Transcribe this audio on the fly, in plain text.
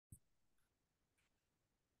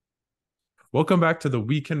Welcome back to the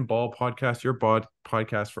Weekend Ball podcast, your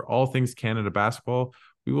podcast for all things Canada basketball.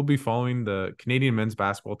 We will be following the Canadian men's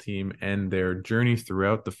basketball team and their journey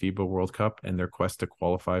throughout the FIBA World Cup and their quest to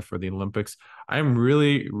qualify for the Olympics. I'm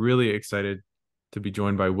really, really excited to be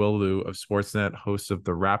joined by Will Liu of Sportsnet, host of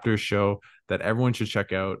the Raptors show that everyone should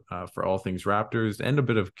check out for all things Raptors and a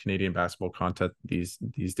bit of Canadian basketball content these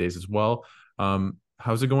days as well.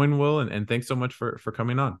 How's it going, Will? And thanks so much for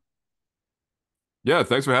coming on. Yeah,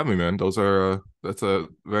 thanks for having me, man. That's a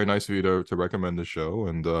very nice of you to recommend the show.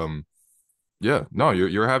 And yeah, no,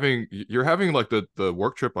 you're having like the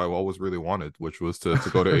work trip I always really wanted, which was to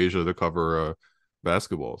go to Asia to cover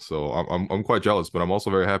basketball. So I'm quite jealous, but I'm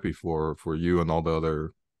also very happy for you and all the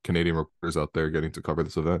other Canadian reporters out there getting to cover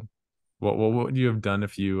this event. What would you have done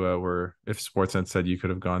if you were if Sportsnet said you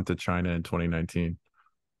could have gone to China in 2019?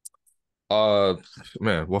 Uh,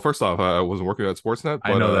 Man, well, first off, I wasn't working at Sportsnet,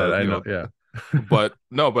 I but know that. I know. Yeah. but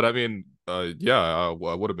no, but I mean, yeah, I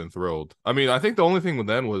would have been thrilled. I mean, I think the only thing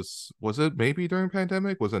then was it maybe during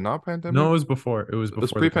pandemic? Was it not No, pandemic? it was before. It was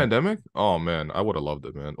It's before the pan. pre-pandemic. Oh man, I would have loved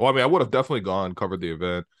it, man. Well, I mean, I would have definitely gone, covered the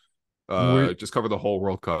event, Where just covered the whole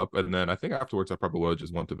World Cup, and then I think afterwards I probably would have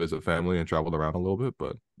just went to visit family and traveled around a little bit.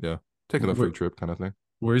 But yeah, taking a where free trip kind of thing.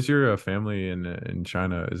 where's your family in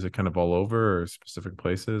China? Is it kind of all over or specific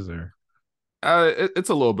places or?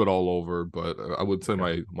 It's a little bit all over, but I would say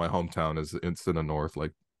Okay. my hometown is it's in the north,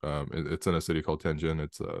 like it's in a city called Tianjin.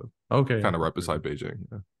 It's Okay. kind of right Yeah. beside Beijing.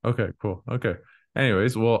 Yeah. Okay. Cool. Okay.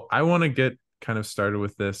 Anyways, well, I want to get kind of started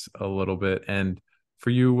with this a little bit, and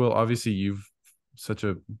for you, Will, obviously you've such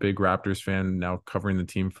a big Raptors fan now, covering the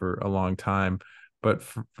team for a long time. But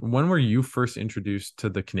when were you first introduced to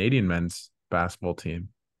the Canadian men's basketball team?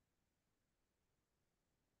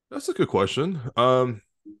 That's a good question.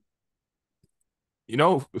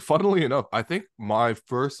 Funnily enough, I think my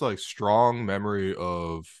first like strong memory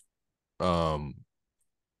of um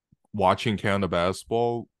watching Canada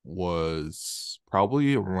basketball was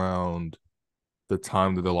probably around the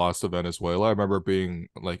time that they lost to Venezuela. I remember being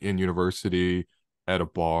like in university at a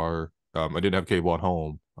bar. I didn't have cable at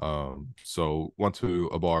home. So went to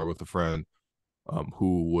a bar with a friend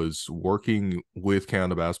who was working with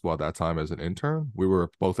Canada basketball at that time as an intern. We were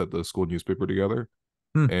both at the school newspaper together.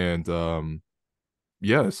 Hmm. And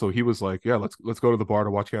yeah, so he was like, "Yeah, let's go to the bar to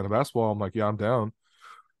watch Canada basketball." I'm like, "Yeah, I'm down."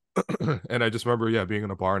 And I just remember, yeah, being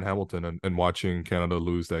in a bar in Hamilton and watching Canada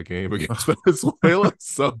lose that game against Venezuela.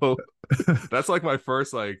 So that's like my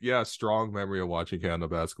first, like, yeah, strong memory of watching Canada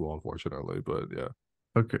basketball, unfortunately. But yeah,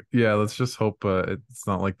 Okay. Yeah, let's just hope it's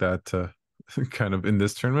not like that kind of in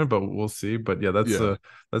this tournament, but we'll see. But yeah, yeah,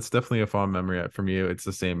 that's definitely a fond memory for me. It's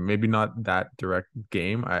the same. Maybe not that direct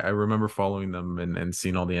game. I remember following them and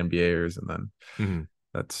seeing all the NBAers and then hmm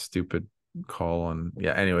that stupid call on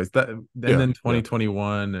yeah, anyways, that and yeah, then yeah.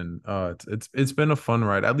 2021 and it's been a fun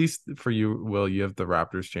ride. At least for you, Will, you have the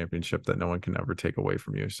Raptors championship that no one can ever take away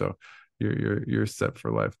from you. So you're set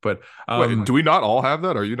for life. But Wait, do we not all have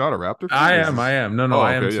that? Are you not a Raptor fan? Is I this? am. No, Oh,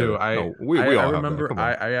 I am okay, yeah. too. No, we I all have that. remember Come on.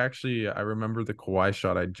 I remember the Kawhi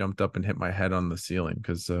shot. I jumped up and hit my head on the ceiling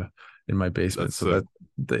because in my basement. That's So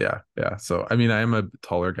yeah. So I mean I am a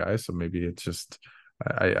taller guy, so maybe it's just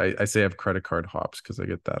I say I have credit card hops because I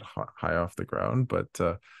get that high off the ground, but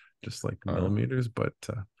just like uh, millimeters. But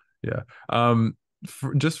yeah.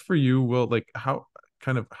 Just for you, Will, like how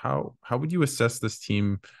would you assess this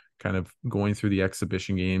team kind of going through the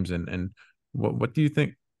exhibition games and what do you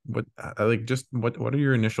think? What like just what are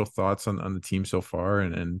your initial thoughts on the team so far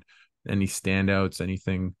and any standouts,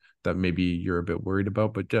 anything that maybe you're a bit worried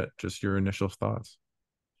about, but yeah, just your initial thoughts.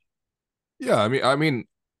 yeah. I mean,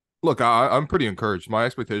 look, I'm pretty encouraged. My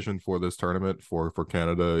expectation for this tournament for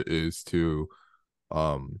Canada is to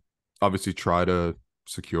um obviously try to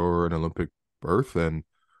secure an Olympic berth and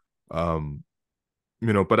um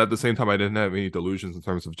but at the same time I didn't have any delusions in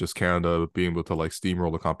terms of just Canada being able to like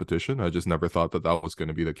steamroll the competition. I just never thought that that was going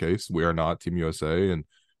to be the case. We are not Team USA and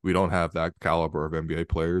we don't have that caliber of NBA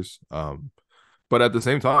players. But at the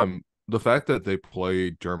same time, the fact that they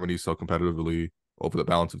played Germany so competitively over the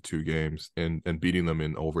balance of two games and beating them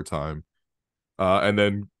in overtime, and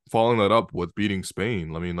then following that up with beating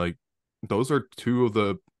Spain. I mean, like those are two of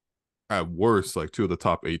the at worst like two of the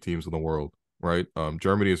top eight teams in the world, right?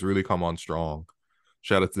 Germany has really come on strong.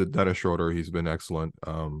 Shout out to Dennis Schroeder, he's been excellent.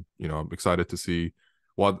 I'm excited to see.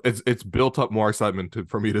 Well, it's built up more excitement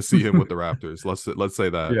for me to see him with the Raptors. Let's say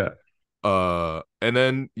that. Yeah. And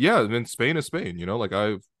then yeah, and then Spain is Spain. Like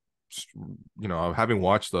having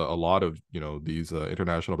watched a lot of these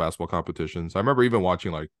international basketball competitions. I remember even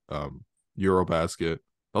watching like Eurobasket.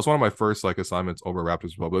 That was one of my first like assignments over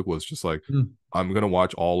Raptors Republic was just like Mm. I'm gonna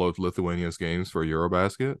watch all of Lithuania's games for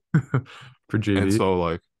Eurobasket. for And JV. so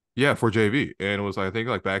like, yeah, for JV. And it was, I think,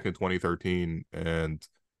 like back in 2013. And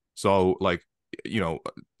so like, you know,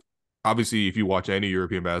 obviously if you watch any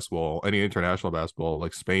European basketball, any international basketball,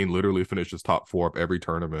 like Spain literally finishes top four of every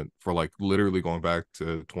tournament for like literally going back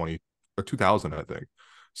to 20 or 2000, I think. Wow.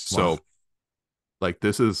 So like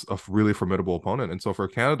this is a really formidable opponent. And so for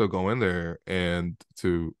Canada to go in there and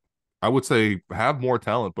to, I would say, have more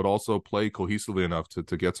talent, but also play cohesively enough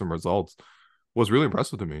to get some results was really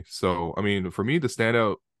impressive to me. So I mean, for me, the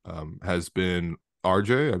standout has been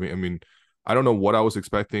RJ. I don't know what I was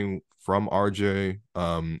expecting from RJ.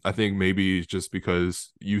 I think maybe it's just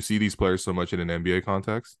because you see these players so much in an NBA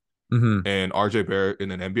context. Hmm. And RJ Barrett in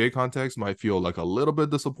an NBA context might feel like a little bit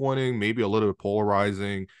disappointing, maybe a little bit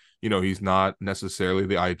polarizing. He's not necessarily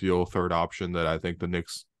the ideal third option that I think the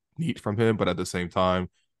Knicks need from him, but at the same time,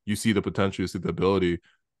 you see the potential, you see the ability.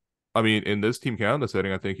 I mean, in this Team Canada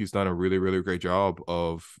setting, I think he's done a really, really great job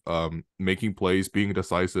of making plays, being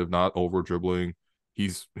decisive, not over dribbling.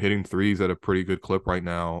 He's hitting threes at a pretty good clip right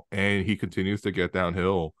now, and he continues to get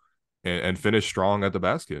downhill and finish strong at the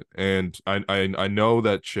basket. And I know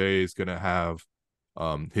that Shea is gonna have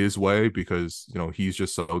his way because he's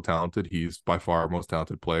just so talented. He's by far our most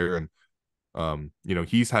talented player, and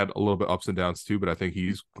he's had a little bit ups and downs too. But I think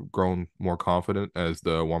he's grown more confident as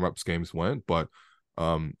the warm ups games went. But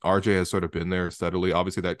RJ has sort of been there steadily.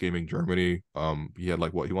 Obviously, that game in Germany, he had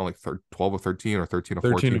like what he won like 12 or 13 or 13 or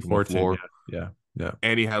 13 14 and from the 14. Yeah. floor, Yeah. Yeah.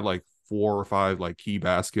 and he had like 4 or 5 like key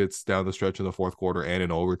baskets down the stretch in the fourth quarter and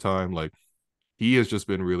in overtime. Like he has just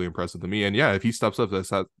been really impressive to me. And yeah, if he steps up as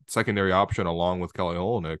that secondary option along with Kelly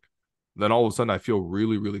Olynyk, then all of a sudden I feel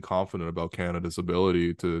really, really confident about Canada's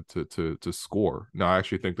ability to score. Now I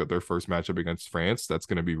actually think that their first matchup against France, that's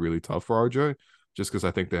going to be really tough for RJ, just because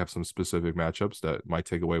I think they have some specific matchups that might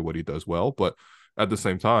take away what he does well. But at the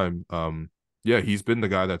same time, yeah, he's been the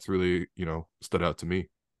guy that's really stood out to me.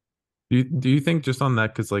 Do you think just on that,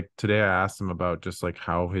 because like today I asked him about just like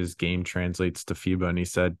how his game translates to FIBA, and he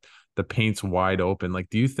said the paint's wide open. Like,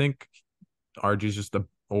 do you think RG's just a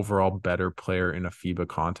overall better player in a FIBA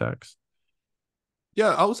context? Yeah,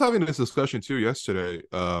 I was having this discussion too yesterday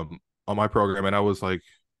on my program, and I was like,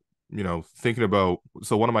 thinking about,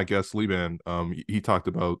 so one of my guests, Liban, he talked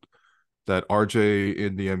about that RJ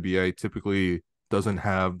in the NBA typically doesn't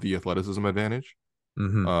have the athleticism advantage.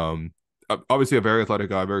 Mm-hmm. Um, Obviously a very athletic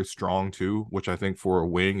guy, very strong too, which I think for a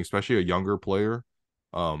wing, especially a younger player,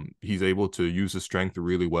 he's able to use his strength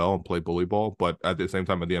really well and play bully ball. But at the same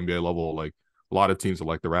time, at the NBA level, like a lot of teams are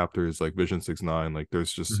like the Raptors, like Vision 6'9", like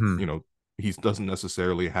there's just, Mm-hmm. he doesn't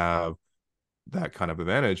necessarily have that kind of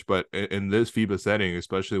advantage. But in this FIBA setting,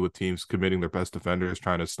 especially with teams committing their best defenders,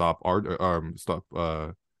 trying to stop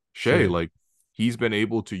Shea, Shay. like he's been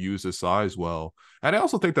able to use his size well. And I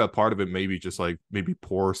also think that part of it may be just like maybe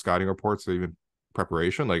poor scouting reports or even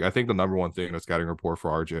preparation. Like I think the number one thing in a scouting report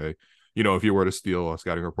for RJ, if you were to steal a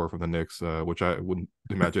scouting report from the Knicks, which I wouldn't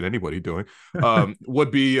imagine anybody doing,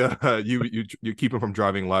 would be you keep him from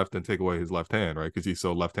driving left and take away his left hand, right? Because he's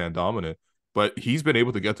so left hand dominant. But he's been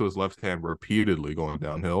able to get to his left hand repeatedly going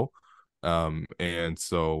downhill. And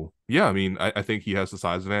so yeah, I mean, I think he has the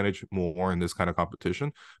size advantage more in this kind of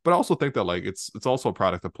competition. But I also think that like it's also a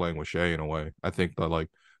product of playing with Shea in a way. I think that like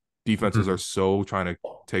defenses Mm-hmm. are so trying to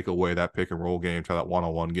take away that pick and roll game, try that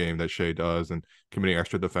one-on-one game that Shea does, and committing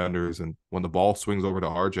extra defenders. And when the ball swings over to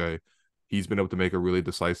RJ, he's been able to make a really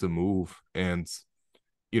decisive move. And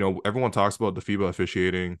everyone talks about the FIBA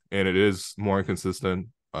officiating, and it is more inconsistent.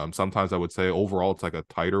 Sometimes I would say overall it's like a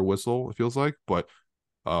tighter whistle, it feels like, but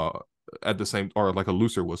uh, at the same, or like a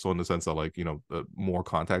looser whistle in the sense that like the more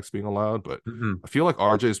contacts being allowed. But Mm-hmm. I feel like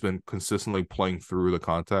RJ has been consistently playing through the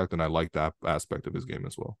contact, and I like that aspect of his game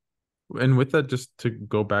as well. And with that, just to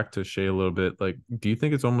go back to Shea a little bit, like, do you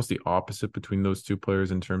think it's almost the opposite between those two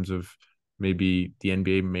players in terms of maybe the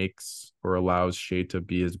NBA makes or allows Shea to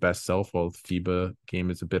be his best self while the FIBA game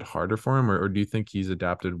is a bit harder for him? Or do you think he's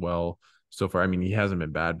adapted well so far? I mean, he hasn't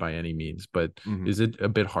been bad by any means, but Mm-hmm. is it a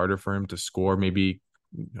bit harder for him to score? Maybe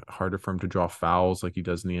harder for him to draw fouls like he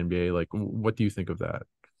does in the NBA? Like, what do you think of that?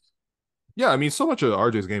 Yeah, I mean, so much of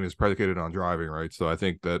RJ's game is predicated on driving, right? So I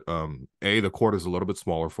think that the court is a little bit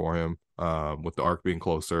smaller for him, with the arc being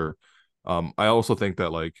closer. I also think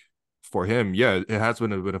that like for him, yeah, it has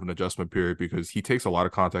been a bit of an adjustment period because he takes a lot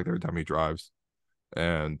of contact every time he drives.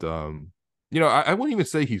 And I wouldn't even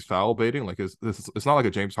say he's foul baiting. Like it's not like a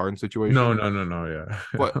James Harden No, situation. no, no, no.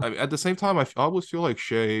 But Yeah. I mean, at the same time, I always feel like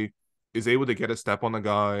Shea is able to get a step on the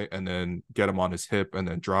guy and then get him on his hip and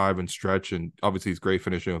then drive and stretch. And obviously, he's great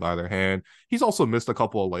finishing with either hand. He's also missed a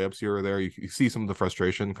couple of layups here or there. You see some of the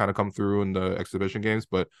frustration kind of come through in the exhibition games.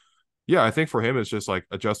 But yeah, I think for him it's just like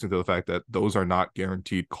adjusting to the fact that those are not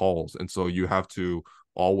guaranteed calls, and so you have to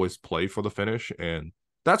always play for the finish. And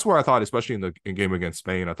that's where I thought, especially in the game against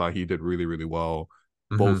Spain, I thought he did really, really well,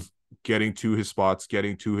 Hmm. both getting to his spots,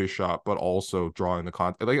 getting to his shot, but also drawing the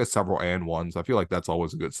contact. Like several and ones. I feel like that's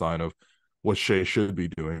always a good sign of what Shea should be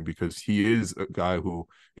doing, because he is a guy who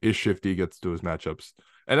is shifty, gets to his matchups.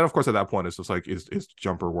 And then, of course, at that point, it's just like, is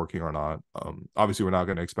jumper working or not? Obviously, we're not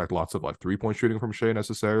going to expect lots of like 3-point shooting from Shea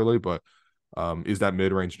necessarily, but is that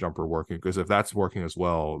mid range jumper working? Because if that's working as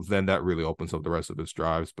well, then that really opens up the rest of his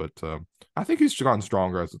drives. But I think he's gotten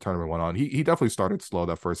stronger as the tournament went on. He definitely started slow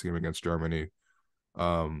that first game against Germany.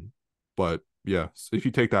 Um, but yeah, if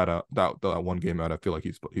you take that out, that one game out, I feel like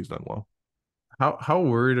he's done well. How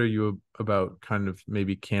worried are you about kind of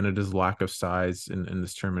maybe Canada's lack of size in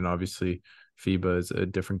this tournament? Obviously, FIBA is a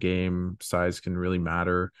different game. Size can really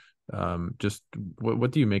matter. Just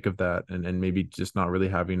what do you make of that? And maybe just not really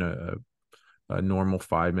having a normal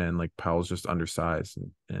five man, like Powell's just undersized,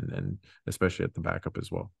 and especially at the backup as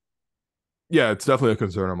well. Yeah, it's definitely a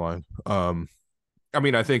concern of mine. I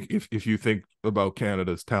mean, I think if you think about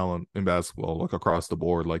Canada's talent in basketball, like across the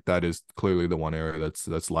board, like that is clearly the one area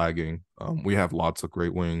that's lagging. We have lots of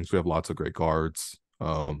great wings, we have lots of great guards,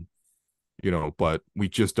 but we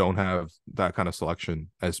just don't have that kind of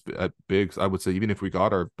selection as at bigs. I would say even if we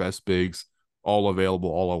got our best bigs all available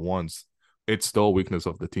all at once, it's still a weakness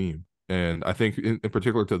of the team. And I think in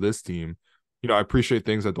particular to this team, I appreciate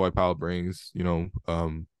things that Dwight Powell brings.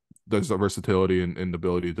 There's a versatility and the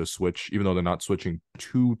ability to switch, even though they're not switching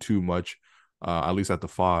too much, at least at the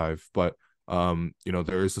five. But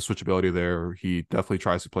there is the switchability there. He definitely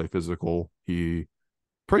tries to play physical. He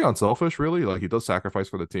pretty unselfish, really. Like he does sacrifice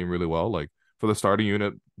for the team really well. Like for the starting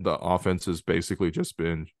unit, the offense has basically just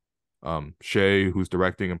been Shea, who's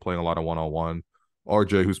directing and playing a lot of one-on-one,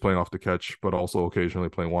 RJ, who's playing off the catch, but also occasionally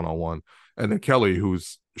playing one-on-one, and then Kelly,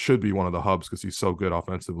 who's should be one of the hubs because he's so good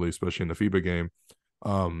offensively, especially in the FIBA game.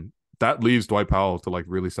 That leaves Dwight Powell to like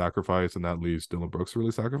really sacrifice, and that leaves Dylan Brooks to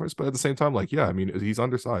really sacrifice. But at the same time, like, yeah, I mean, he's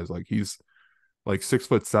undersized. Like he's like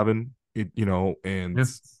 6'7", and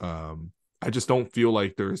Yeah. I just don't feel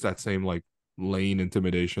like there's that same like lane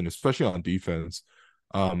intimidation, especially on defense,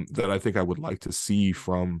 that I think I would like to see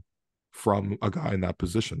from a guy in that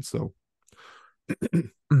position. So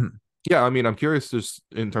yeah, I mean, I'm curious just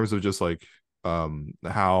in terms of just like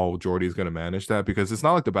how Jordy is going to manage that, because it's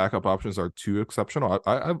not like the backup options are too exceptional.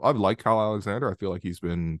 I like Kyle Alexander. I feel like he's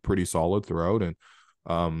been pretty solid throughout, and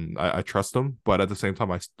I trust him, but at the same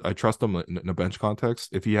time I trust him in a bench context.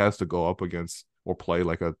 If he has to go up against or play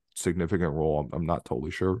like a significant role, I'm not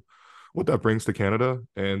totally sure what that brings to Canada.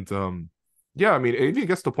 And yeah, I mean, it even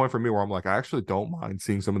gets to the point for me where I'm like, I actually don't mind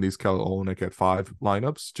seeing some of these Kelly Olynyk at 5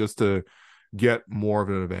 lineups just to get more of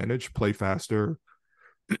an advantage, play faster,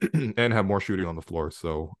 and have more shooting on the floor.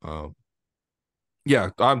 So yeah,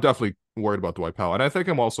 I'm definitely worried about Dwight Powell. And I think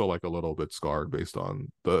I'm also like a little bit scarred based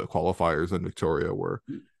on the qualifiers in Victoria where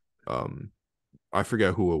um I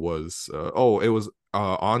forget who it was. It was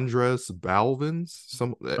Andres Balvins.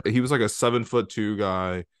 He was like a 7'2"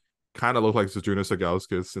 guy, kind of looked like Zydrunas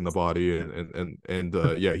Ilgauskas in the body, and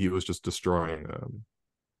yeah, he was just destroying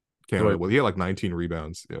Canada. Dwight. Well, he had like 19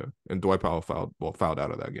 rebounds, yeah. And Dwight Powell fouled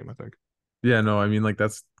out of that game, I think. Yeah, no, I mean, like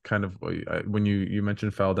that's kind of when you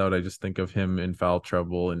mentioned fouled out, I just think of him in foul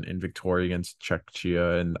trouble in Victoria against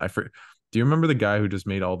Czechia, and do you remember the guy who just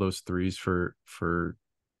made all those threes for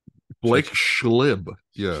Blake Czech? Schlib,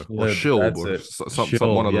 yeah, or Schlib, Shilb, that's or it. some one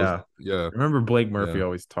Shill, of those, yeah. yeah, I remember Blake Murphy yeah.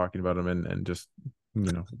 always talking about him and just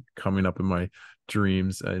coming up in my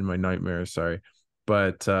dreams, in my nightmares. Sorry,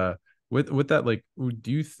 but with that, like,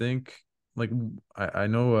 do you think like I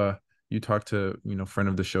know you talked to friend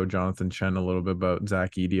of the show Jonathan Chen a little bit about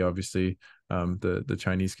Zach Edey, obviously the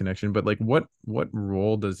Chinese connection, but like what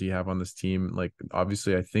role does he have on this team? Like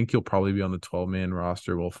obviously I think he'll probably be on the 12-man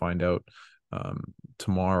roster. We'll find out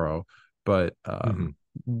tomorrow, but Mm-hmm.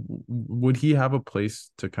 would he have a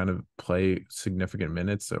place to kind of play significant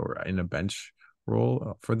minutes or in a bench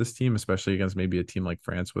role for this team, especially against maybe a team like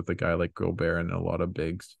France with a guy like Gobert and a lot of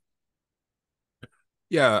bigs?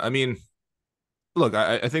 Yeah, I mean, look,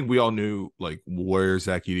 I think we all knew like where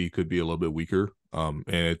Zach Edey could be a little bit weaker. And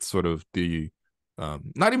it's sort of the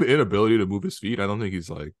not even inability to move his feet. I don't think he's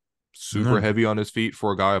like super No. heavy on his feet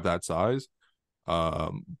for a guy of that size.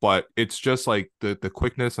 But it's just like the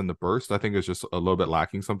quickness and the burst, I think is just a little bit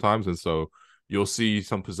lacking sometimes. And so you'll see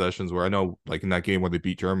some possessions where I know like in that game where they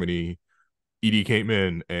beat Germany, Edey came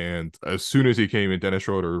in, and as soon as he came in, Dennis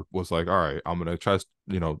Schroeder was like, all right, I'm gonna try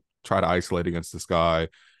to isolate against this guy.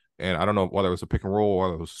 And I don't know whether it was a pick and roll or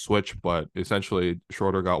whether it was a switch, but essentially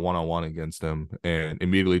Schroeder got one-on-one against him and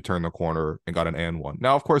immediately turned the corner and got an and one.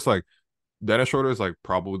 Now, of course, like Dennis Schroeder is like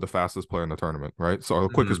probably the fastest player in the tournament, right? So the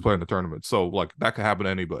quickest Mhm. player in the tournament. So like that could happen to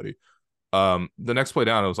anybody. The next play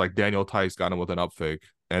down, it was like Daniel Tice got him with an up fake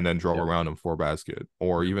and then drove Yeah. around him for a basket.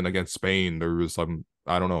 Or Yeah. even against Spain, there was some,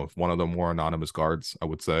 I don't know, if one of the more anonymous guards, I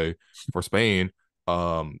would say, for Spain,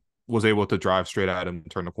 was able to drive straight at him,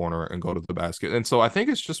 turn the corner, and go to the basket. And so I think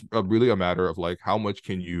it's just really a matter of like how much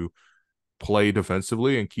can you play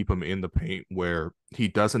defensively and keep him in the paint where he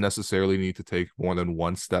doesn't necessarily need to take more than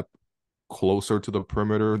one step closer to the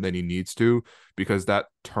perimeter than he needs to, because that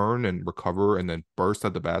turn and recover and then burst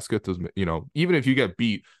at the basket does, even if you get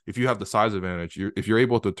beat, if you have the size advantage, if you're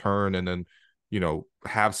able to turn and then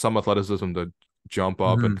have some athleticism to jump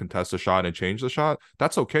up and Mhm. contest a shot and change the shot,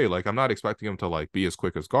 that's okay. Like I'm not expecting him to like be as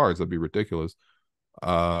quick as guards. That'd be ridiculous.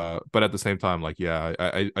 But at the same time, like, yeah,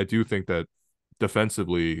 I do think that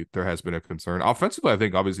defensively there has been a concern. Offensively, I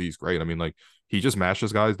think obviously he's great. I mean, like he just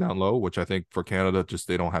mashes guys down low, which I think for Canada, just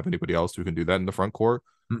they don't have anybody else who can do that in the front court.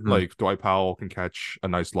 Mhm. Like Dwight Powell can catch a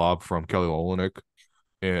nice lob from Kelly Olynyk.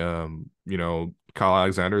 Kyle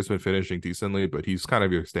Alexander has been finishing decently, but he's kind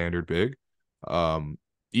of your standard big. Um,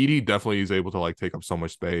 Edie definitely is able to like take up so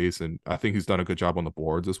much space, and I think he's done a good job on the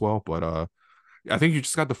boards as well. But I think you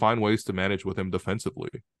just got to find ways to manage with him defensively.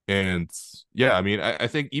 And yeah, I mean, I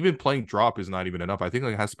think even playing drop is not even enough. I think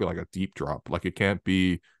like it has to be like a deep drop. Like it can't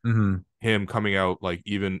be Mhm. him coming out like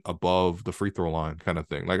even above the free throw line kind of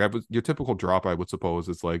thing. Like your typical drop, I would suppose,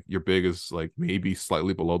 is like your big is like maybe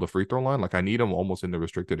slightly below the free throw line. Like I need him almost in the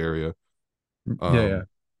restricted area. Yeah, yeah. Um,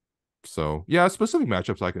 so yeah, specific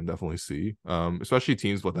matchups I can definitely see. Especially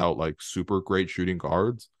teams without like super great shooting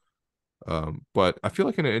guards. But I feel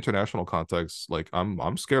like in an international context, like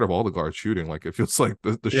I'm scared of all the guards shooting. Like it feels like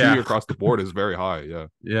the shooting Yeah. across the board is very high. Yeah.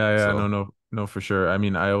 Yeah, yeah, no, So no, no, for sure. I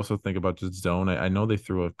mean, I also think about just zone. I know they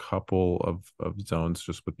threw a couple of zones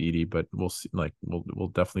just with Edie, but we'll see. Like, we'll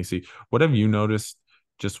definitely see. What have you noticed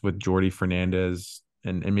just with Jordi Fernandez,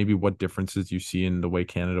 and maybe what differences you see in the way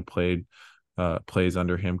Canada plays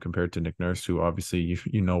under him compared to Nick Nurse, who obviously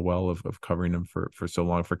you know well of covering him for so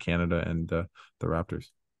long for Canada and the Raptors.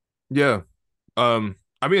 yeah.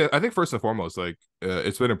 I mean, I think first and foremost, like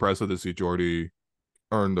it's been impressive to see Jordy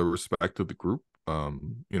earn the respect of the group.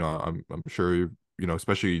 I'm sure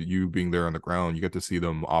especially you being there on the ground, you get to see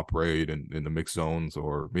them operate in the mixed zones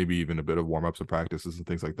or maybe even a bit of warm ups and practices and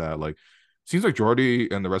things like that. Like, seems like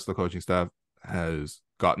Jordy and the rest of the coaching staff has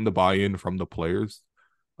gotten the buy in from the players.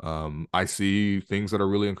 I see things that are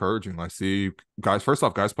really encouraging. I see guys. First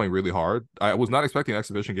off, guys playing really hard. I was not expecting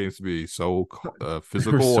exhibition games to be so They were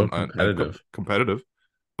physical so and competitive. competitive.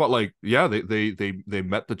 But like, yeah, they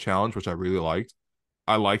met the challenge, which I really liked.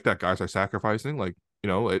 I like that guys are sacrificing. Like,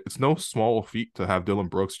 it's no small feat to have Dylan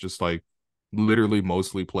Brooks just like literally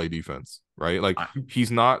mostly play defense, right? Like I- he's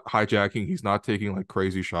not hijacking, he's not taking like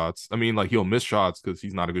crazy shots. I mean, like he'll miss shots because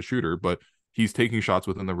he's not a good shooter, but he's taking shots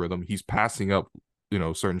within the rhythm. He's passing up,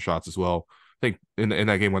 certain shots as well. I think in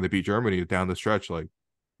that game when they beat Germany down the stretch, like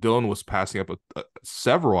Dylan was passing up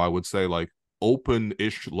several, I would say, like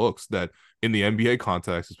open-ish looks that in the NBA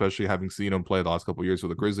context, especially having seen him play the last couple of years with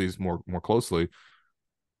the Grizzlies more closely,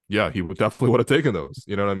 yeah, he would definitely would have taken those.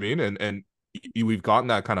 You know what I mean? And we've gotten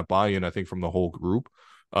that kind of buy-in, I think, from the whole group.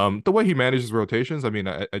 The way he manages rotations, I mean,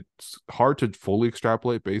 it's hard to fully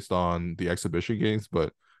extrapolate based on the exhibition games,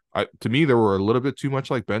 but to me, there were a little bit too much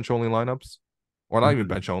like bench only lineups, or not even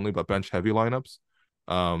bench only, but bench heavy lineups.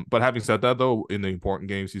 But having said that, though, in the important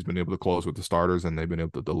games, he's been able to close with the starters, and they've been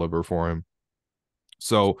able to deliver for him.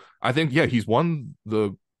 So I think, yeah, he's won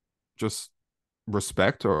the just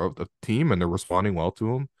respect or of the team, and they're responding well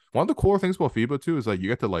to him. One of the cooler things about FIBA too is like you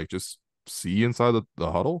get to like just see inside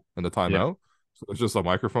the huddle and the Yeah. timeout. So there's just a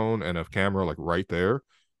microphone and a camera like right there.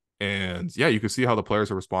 And yeah, you can see how the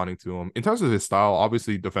players are responding to him. In terms of his style,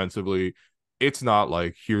 obviously defensively, it's not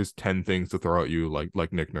like here's 10 things to throw at you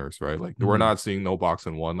like Nick Nurse, right? Like we're Mhm. not seeing no box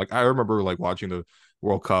and one. Like I remember like watching the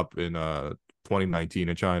World Cup in 2019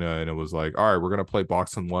 in China, and it was like, all right, we're gonna play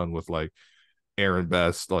box and one with like Aaron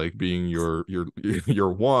Best like being your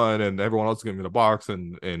one, and everyone else is gonna be in the box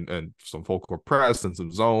and some full court press and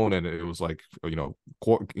some zone, and it was like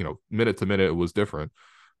minute to minute it was different.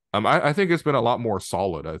 I think it's been a lot more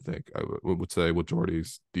solid. I think I would say with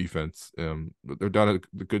Jordy's defense, they've done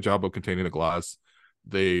a good job of containing the glass.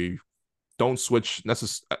 They don't switch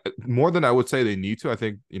more than I would say they need to. I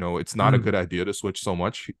think it's not a Mhm. good idea to switch so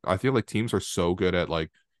much. I feel like teams are so good at like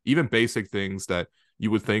even basic things that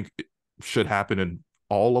you would think should happen in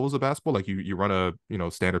all levels of basketball. Like you run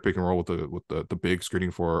a standard pick and roll with the big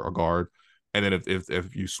screening for a guard. And then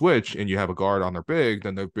if you switch and you have a guard on their big,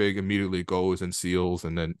 then their big immediately goes and seals,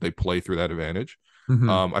 and then they play through that advantage. Hmm.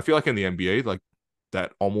 I feel like in the NBA, like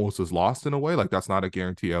that almost is lost in a way. Like that's not a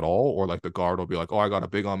guarantee at all. Or like the guard will be like, "Oh, I got a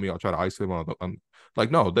big on me. I'll try to ice him."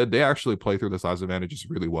 Like no, they actually play through the size advantages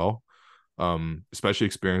really well. Especially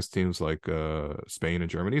experienced teams like Spain and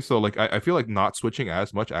Germany. So like I feel like not switching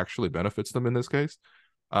as much actually benefits them in this case.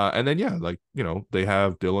 And then yeah, like they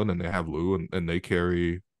have Dylan and they have Lou, and they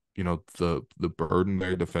carry the burden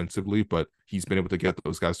there defensively, but he's been able to get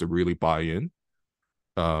those guys to really buy in.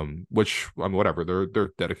 Which I mean, whatever,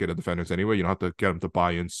 they're dedicated defenders anyway. You don't have to get them to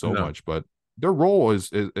buy in so No. much, but their role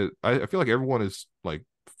is I feel like everyone is like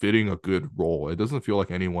fitting a good role. It doesn't feel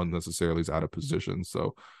like anyone necessarily is out of position.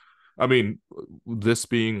 So I mean, this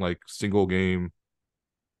being like single game,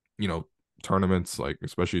 you know, tournaments, like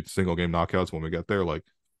especially single game knockouts when we get there, like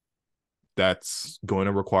that's going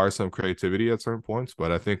to require some creativity at certain points.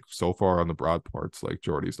 But I think so far on the broad parts, like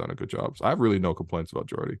Jordy's done a good job. So I have really no complaints about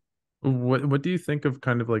Jordy. What do you think of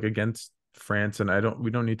kind of like against France? And we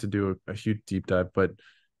don't need to do a huge deep dive, but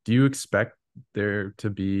do you expect there to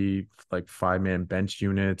be like 5-man bench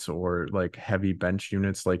units or like heavy bench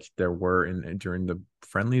units like there were during the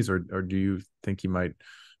friendlies, or do you think you might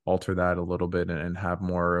alter that a little bit and have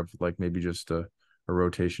more of like maybe just a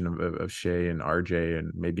rotation of Shea and RJ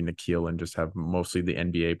and maybe Nikhil, and just have mostly the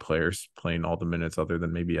NBA players playing all the minutes other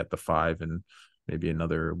than maybe at the five and maybe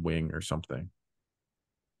another wing or something?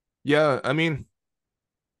 Yeah, I mean,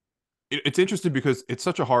 it's interesting because it's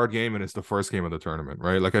such a hard game and it's the first game of the tournament,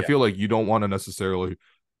 right? Like I feel like you don't want to necessarily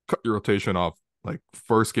cut your rotation off like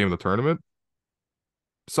first game of the tournament.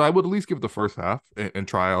 So I would at least give the first half and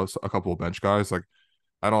try out a couple of bench guys. Like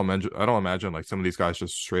I don't imagine like some of these guys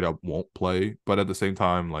just straight up won't play. But at the same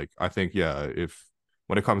time, like I think yeah, if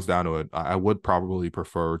when it comes down to it, I would probably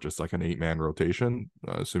prefer just like an 8-man rotation,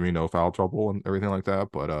 assuming no foul trouble and everything like that.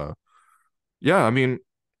 But yeah, I mean,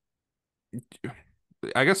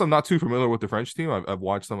 I guess I'm not too familiar with the French team. I've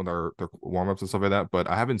watched some of their warm ups and stuff like that, but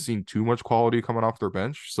I haven't seen too much quality coming off their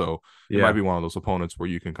bench. So it might Yeah. be one of those opponents where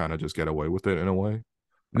you can kind of just get away with it in a way.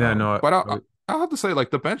 Yeah, no, But I'll have to say, like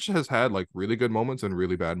the bench has had like really good moments and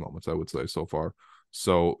really bad moments. I would say so far.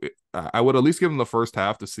 So I would at least give them the first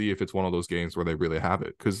half to see if it's one of those games where they really have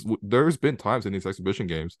it. Because there's been times in these exhibition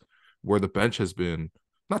games where the bench has been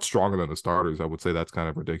not stronger than the starters. I would say that's kind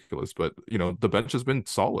of ridiculous, but the bench has been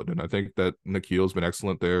solid, and I think that Nikhil's been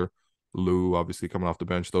excellent there. Lou obviously coming off the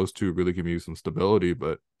bench; those two really give you some stability.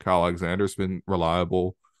 But Kyle Alexander's been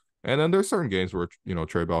reliable. And then there's certain games where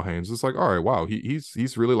Trey Bell Haynes is like, all right, wow,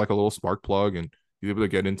 he's really like a little spark plug, and he's able to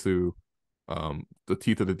get into the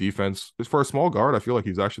teeth of the defense. For a small guard, I feel like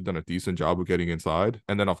he's actually done a decent job of getting inside.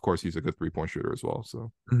 And then of course he's a good 3-point shooter as well.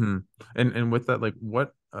 So and with that, like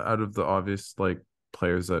what out of the obvious like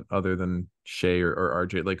players that other than Shea or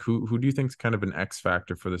RJ, like who do you think is kind of an X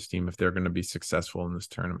factor for this team if they're going to be successful in this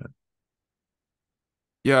tournament?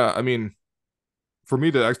 yeah, I mean, for me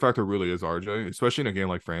the X factor really is RJ, especially in a game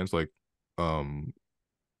like France. Like, um,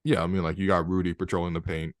 yeah, I mean like you got Rudy patrolling the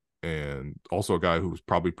paint, and also a guy who's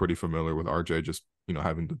probably pretty familiar with RJ, just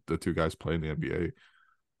having the two guys play in the NBA.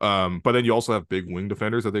 But then you also have big wing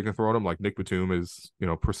defenders that they can throw at him. Like Nick Batum is,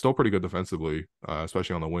 still pretty good defensively,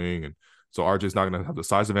 especially on the wing. And so RJ's not going to have the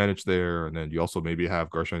size advantage there. And then you also maybe have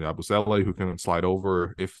Gershon Yabusele who can slide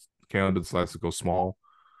over if Canada decides to go small.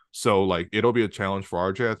 So like it'll be a challenge for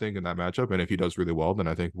RJ, I think, in that matchup. And if he does really well, then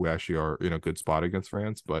I think we actually are in a good spot against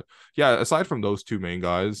France. But yeah, aside from those two main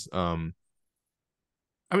guys,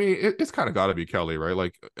 I mean, it's kind of got to be Kelly, right?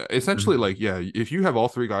 Like, essentially, Mhm. like, yeah, if you have all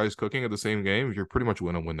three guys cooking at the same game, you're pretty much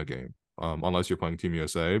going to win the game, unless you're playing Team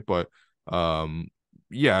USA. But, um,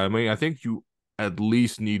 yeah, I mean, I think you at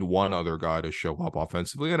least need one other guy to show up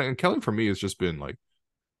offensively, and Kelly for me has just been like,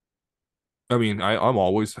 I mean, I'm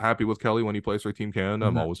always happy with Kelly when he plays for Team Canada.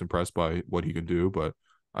 I'm Mhm. always impressed by what he can do, but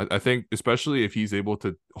I think especially if he's able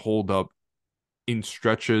to hold up in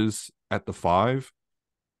stretches at the five,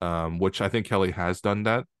 which I think Kelly has done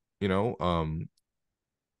that. You know,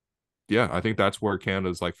 yeah, I think that's where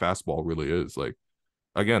Canada's like fastball really is. Like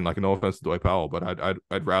again, like no offense to Dwight Powell, but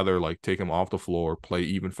I'd rather like take him off the floor, play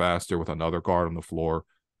even faster with another guard on the floor.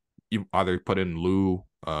 You either put in Lou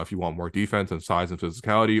if you want more defense and size and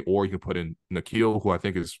physicality, or you can put in Nikhil, who I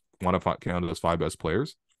think is one of Canada's five best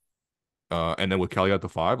players. And then with Kelly at the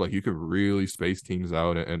five, like you could really space teams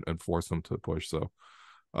out and force them to push. So,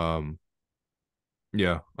 um,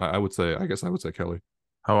 yeah, I would say, I guess I would say Kelly.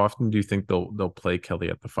 How often do you think they'll play Kelly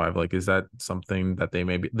at the five? Like, is that something that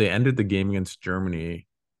they ended the game against Germany,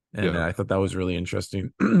 and Yeah. I thought that was really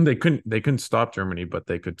interesting. They couldn't stop Germany, but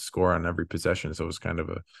they could score on every possession, so it was kind of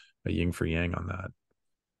a yin for yang on that.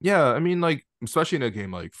 Yeah, I mean, like, especially in a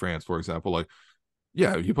game like France, for example, like,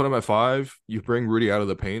 yeah, you put him at 5, you bring Rudy out of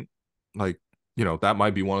the paint, like, that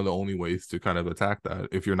might be one of the only ways to kind of attack that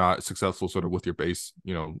if you're not successful sort of with your base,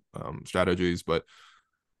 strategies. But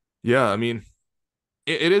yeah, I mean,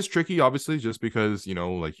 it is tricky, obviously, just because,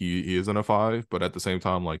 like he isn't a 5, but at the same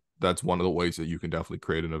time, like, that's one of the ways that you can definitely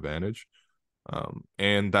create an advantage.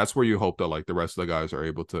 And that's where you hope that like the rest of the guys are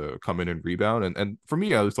able to come in and rebound. And for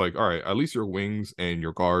me, I was like, all right, at least your wings and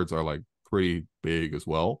your guards are like pretty big as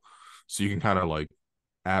well. So you can kind of like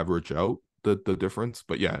average out the difference.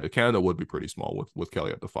 But yeah, Canada would be pretty small with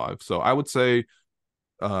Kelly at the 5. So I would say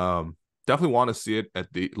definitely want to see it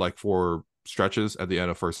at the like for stretches at the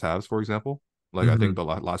end of first halves, for example. Like I think Hmm. the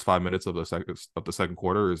last 5 minutes of the second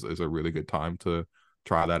quarter is a really good time to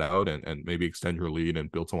try that out and maybe extend your lead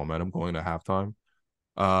and build some momentum going to halftime.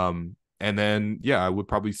 And then yeah, I would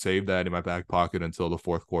probably save that in my back pocket until the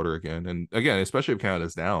fourth quarter again. And again, especially if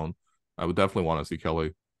Canada's down, I would definitely want to see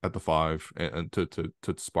Kelly at the 5 and to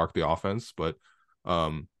spark the offense. But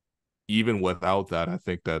um, even without that, I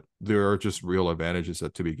think that there are just real advantages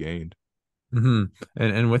that to be gained. Hmm.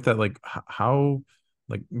 And with that, like how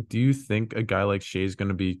like do you think a guy like Shea is going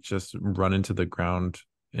to be just run into the ground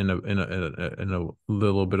in a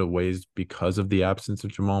little bit of ways because of the absence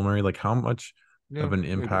of Jamal Murray? Like how much Yeah, of an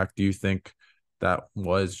maybe. impact do you think that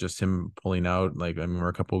was just him pulling out? Like I mean, we're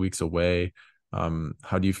a couple of weeks away.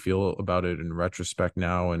 How do you feel about it in retrospect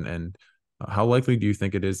now? And how likely do you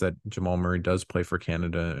think it is that Jamal Murray does play for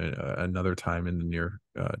Canada another time in the near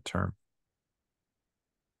term?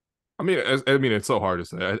 I mean, it's so hard to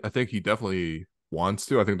say. I think he definitely wants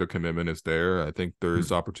to. I think the commitment is there. I think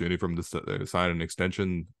there's opportunity for him to sign an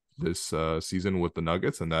extension this season with the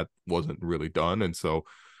Nuggets, and that wasn't really done. And so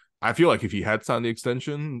I feel like if he had signed the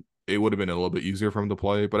extension, it would have been a little bit easier for him to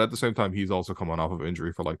play. But at the same time, he's also coming off of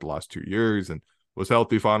injury for like the last 2 years and was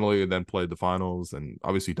healthy finally, and then played the finals and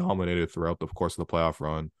obviously dominated throughout the course of the playoff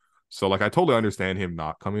run. So like I totally understand him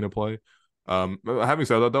not coming to play. Having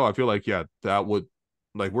said that though, I feel like yeah, that would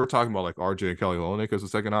like we're talking about like RJ and Kelly Olynyk as the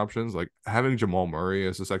second options. Like having Jamal Murray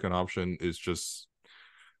as the second option is just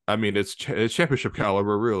I mean, it's championship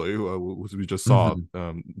caliber, really, as we just saw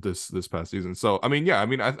Mhm. this past season. So, I mean, yeah, I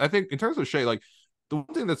mean, I think in terms of Shea, like the one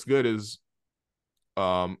thing that's good is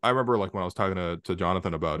I remember like when I was talking to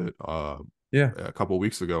Jonathan about it Yeah. a couple of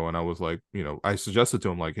weeks ago, and I was like, I suggested to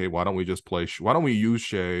him like, hey, why don't we just play? Why don't we use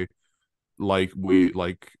Shea like we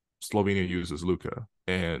like Slovenia uses Luca?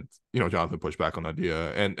 And Jonathan pushed back on the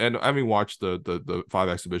idea, and I mean, watch the 5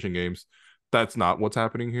 exhibition games. That's not what's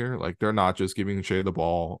happening here. Like they're not just giving Shea the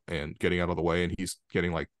ball and getting out of the way, and he's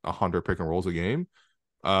getting like 100 pick and rolls a game.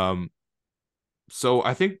 Um, so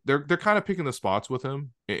I think they're kind of picking the spots with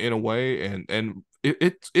him in a way, and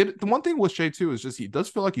the one thing with Shea too is just he does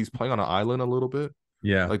feel like he's playing on an island a little bit.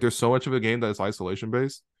 Yeah. Like there's so much of a game that is isolation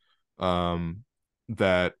based um,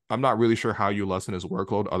 that I'm not really sure how you lessen his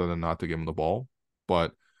workload other than not to give him the ball.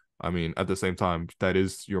 But I mean, at the same time, that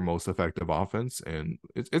is your most effective offense, and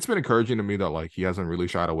it's been encouraging to me that like he hasn't really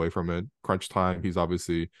shied away from it. Crunch time, he's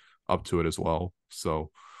obviously up to it as well.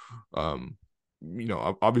 So, um,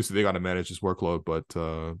 obviously they got to manage his workload,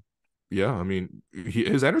 but yeah, I mean,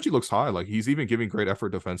 his energy looks high. Like he's even giving great effort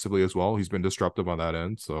defensively as well. He's been disruptive on that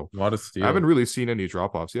end. So A lot of I haven't steals. really seen any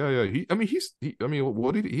drop offs. Yeah, yeah. I mean,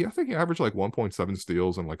 what did he? I think he averaged like 1.7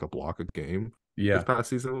 steals and like a block a game this Yeah. past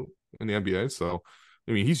season in the NBA. So,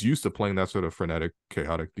 I mean, he's used to playing that sort of frenetic,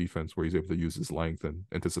 chaotic defense where he's able to use his length and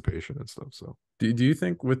anticipation and stuff. So, Do you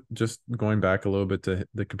think with just going back a little bit to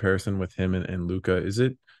the comparison with him and Luca, is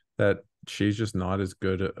it that Shea's just not as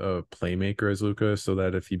good a playmaker as Luca, so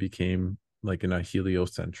that if he became like in a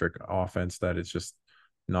heliocentric offense, that it's just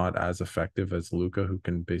not as effective as Luca, who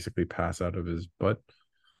can basically pass out of his butt?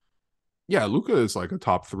 yeah, Luca is like a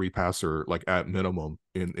top 3 passer, like at minimum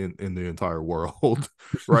in the entire world,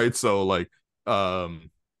 right? So, like,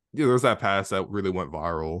 there's that pass that really went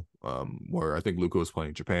viral, where I think Luca was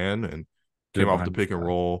playing Japan and Did came it off the behind his pick and back.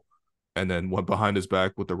 roll, and then went behind his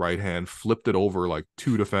back with the right hand, flipped it over like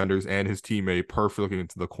 2 defenders and his teammate perfectly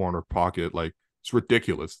into the corner pocket. Like it's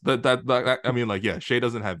ridiculous. I mean, like, yeah, Shea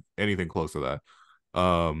doesn't have anything close to that.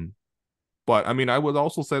 But I mean, I would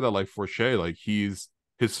also say that like for Shea, like his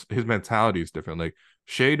mentality is different. Like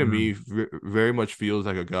Shea to me Mm. very much feels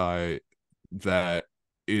like a guy that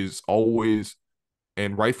is always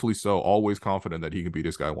and rightfully so always confident that he can beat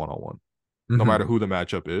this guy one on one, no matter Hmm. who the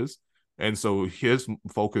matchup is. And so his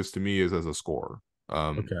focus to me is as a scorer.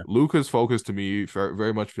 Okay. Luca's focus to me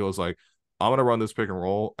very much feels like I'm gonna run this pick and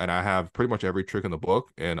roll, and I have pretty much every trick in the book,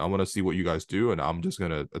 and I'm gonna see what you guys do, and I'm just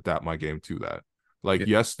gonna adapt my game to that. Like, Yeah.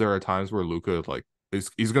 yes, there are times where Luca like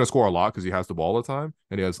he's going to score a lot because he has the ball all the time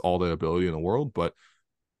and he has all the ability in the world. But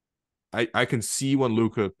I can see when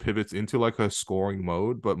Luka pivots into like a scoring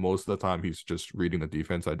mode, but most of the time he's just reading the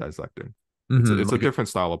defense and dissecting. It's a Like different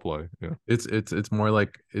style of play. Yeah. it's more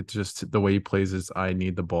like it's just the way he plays is I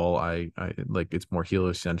need the ball. I like it's more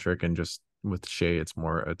heliocentric, and just with Shea it's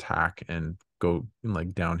more attack and go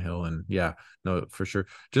like downhill. And yeah, no, for sure.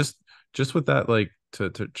 Just with that, like to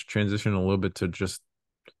transition a little bit to just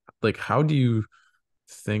like how do you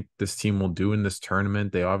think this team will do in this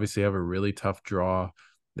tournament? They obviously have a really tough draw.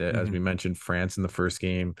 As Mm-hmm. we mentioned, France in the first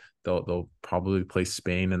game. They'll probably play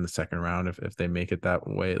Spain in the second round if they make it that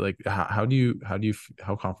way. Like how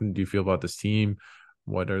confident do you feel about this team?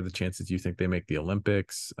 What are the chances you think they make the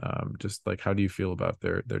Olympics? Just like how do you feel about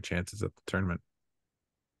their chances at the tournament?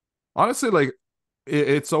 Honestly, like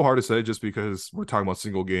it's so hard to say just because we're talking about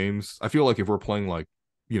single games. I feel like if we're playing like,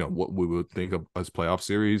 what we would think of as playoff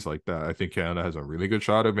series like that, I think Canada has a really good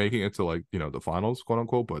shot of making it to like, the finals, quote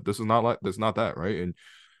unquote. But this is not like that's not that, right? And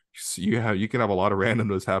you can have a lot of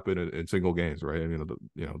randomness happen in single games, right? I mean,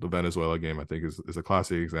 the Venezuela game I think is a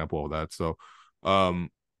classic example of that. So, um,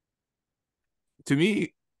 to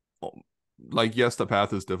me, like yes, the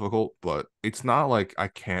path is difficult, but it's not like I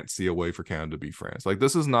can't see a way for Canada to beat France. Like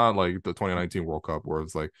this is not like the 2019 World Cup where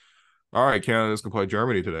it's like, all right, Canada's gonna play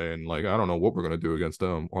Germany today, and like I don't know what we're gonna do against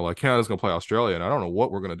them, or like Canada's gonna play Australia, and I don't know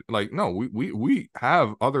what we're gonna do. Like no, we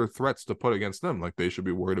have other threats to put against them. Like they should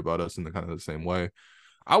be worried about us in the kind of the same way.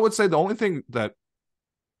 I would say the only thing that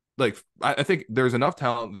like I think there's enough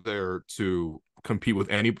talent there to compete with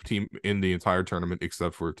any team in the entire tournament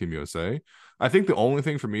except for Team USA. I think the only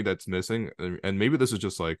thing for me that's missing, and maybe this is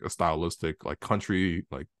just like a stylistic, like country,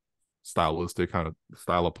 like stylistic kind of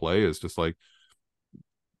style of play, is just like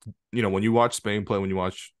when you watch Spain play, when you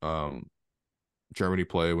watch Germany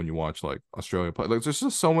play, when you watch like Australia play, like there's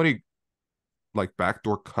just so many like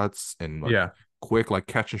backdoor cuts and like Yeah. quick like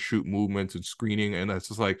catch and shoot movements and screening, and it's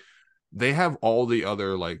just like they have all the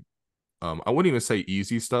other like I wouldn't even say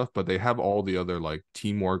easy stuff, but they have all the other like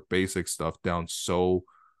teamwork basic stuff down so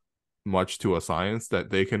much to a science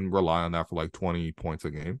that they can rely on that for like 20 points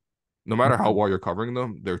a game. No matter how Mhm. well you're covering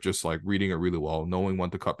them, they're just like reading it really well, knowing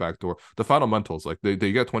when to cut back door. The fundamentals, like they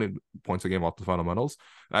get 20 points a game off the fundamentals.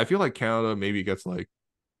 And I feel like Canada maybe gets like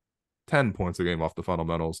 10 points a game off the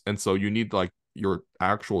fundamentals. And so you need like your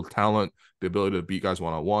actual talent, the ability to beat guys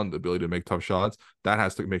one on one, the ability to make tough shots. That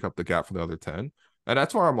has to make up the gap for the other 10. And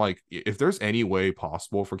that's where I'm like, if there's any way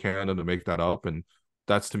possible for Canada to make that up, and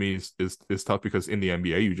that's to me is tough because in the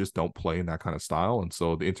NBA you just don't play in that kind of style, and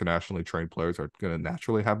so the internationally trained players are going to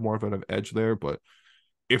naturally have more of an edge there. But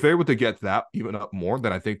if they're able to get that even up more,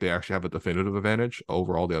 then I think they actually have a definitive advantage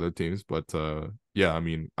over all the other teams. But yeah, I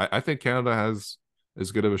mean, I think Canada has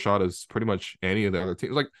as good of a shot as pretty much any of the other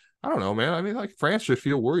teams. Like, I don't know, man. I mean, like France should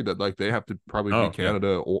feel worried that like they have to probably beat Oh yeah.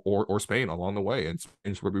 Canada or Spain along the way, and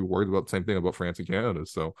Spain should be worried about the same thing about France and Canada.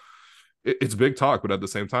 So it's big talk, but at the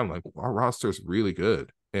same time, like our roster is really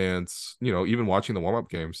good, and even watching the warm up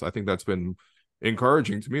games, I think that's been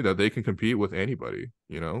encouraging to me that they can compete with anybody,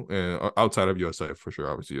 and outside of USA for sure.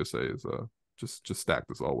 Obviously, USA is just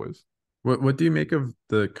stacked as always. What do you make of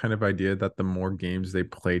the kind of idea that the more games they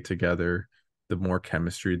play together, the more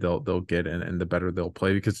chemistry they'll get, and the better they'll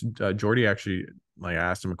play? Because Jordy actually, like, I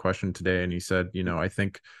asked him a question today, and he said, I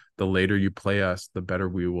think the later you play us, the better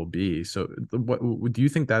we will be. So, what do you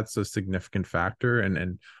think that's a significant factor,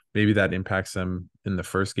 and maybe that impacts them in the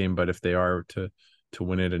first game, but if they are to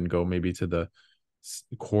win it and go maybe to the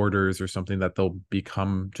quarters or something, that they'll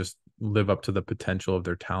become just live up to the potential of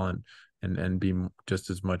their talent and be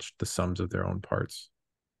just as much the sums of their own parts.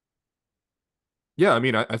 Yeah, I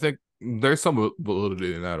mean, I think there's some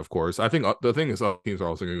validity in that, of course. I think the thing is, teams are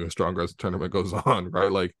also going to get stronger as the tournament goes on,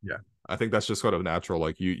 right? Like, Yeah. I think that's just sort of natural.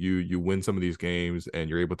 Like, you win some of these games, and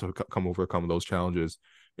you're able to overcome those challenges,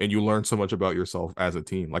 and you learn so much about yourself as a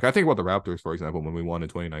team. Like, I think about the Raptors, for example, when we won in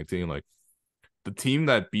 2019. Like, the team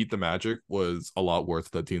that beat the Magic was a lot worse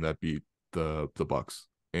than the team that beat the Bucks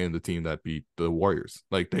and the team that beat the Warriors.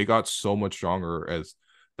 Like, they got so much stronger as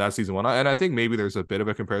that season went on. And I think maybe there's a bit of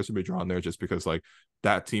a comparison to be drawn there just because like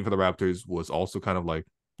that team for the Raptors was also kind of like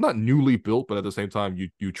not newly built, but at the same time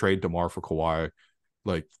you trade DeMar for Kawhi.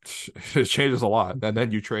 Like it changes a lot. And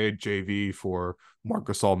then you trade JV for Marc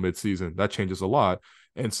Gasol midseason. That changes a lot.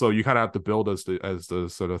 And so you kind of have to build as the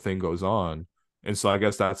sort of thing goes on. And so I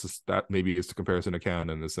guess that maybe is the comparison to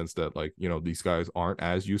Canada in the sense that like, these guys aren't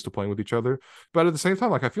as used to playing with each other. But at the same time,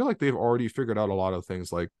 like I feel like they've already figured out a lot of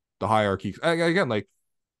things like the hierarchy. Again, like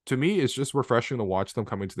to me, it's just refreshing to watch them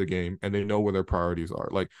come into the game and they know where their priorities are.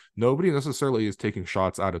 Like nobody necessarily is taking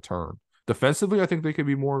shots out of turn. Defensively, I think they could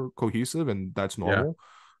be more cohesive, and that's Yeah. normal.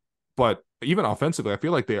 But even offensively, I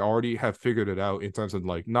feel like they already have figured it out in terms of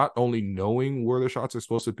like not only knowing where the shots are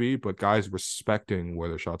supposed to be, but guys respecting where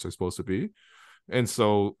the shots are supposed to be. And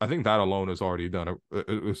so I think that alone is already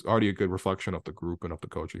it's already a good reflection of the group and of the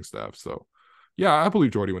coaching staff. So yeah, I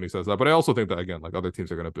believe Jordi when he says that. But I also think that again, like other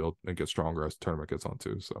teams are going to build and get stronger as the tournament gets on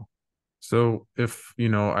too. So So if,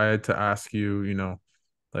 I had to ask you,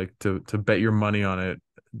 like to bet your money on it,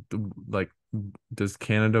 like does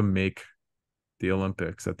Canada make the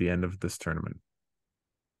Olympics at the end of this tournament?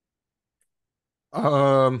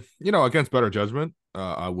 against better judgment,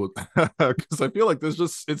 I would because I feel like there's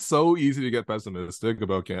just it's so easy to get pessimistic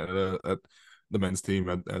about Canada at the men's team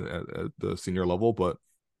at the senior level. But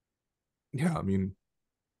yeah, I mean,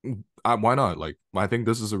 why not? Like, I think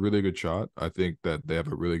this is a really good shot. I think that they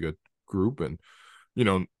have a really good group, and you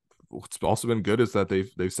know, what's also been good is that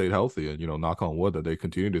they've stayed healthy, and knock on wood that they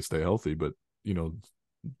continue to stay healthy. But you know,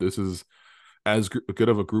 this is as good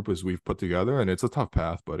of a group as we've put together, and it's a tough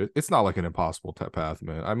path, but it's not like an impossible path,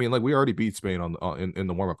 man. I mean, like we already beat Spain in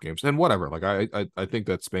the warm up games, and whatever. Like I think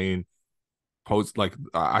that Spain pose like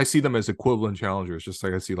I see them as equivalent challengers, just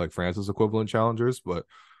like I see like France as equivalent challengers. But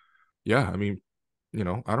yeah, I mean, I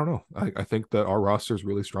don't know. I think that our roster is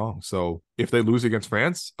really strong. So if they lose against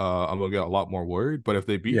France, I'm gonna get a lot more worried. But if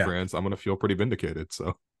they beat Yeah. France, I'm gonna feel pretty vindicated.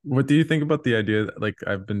 So What do you think about the idea that, like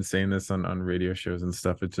I've been saying this on radio shows and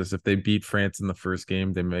stuff, it's just if they beat France in the first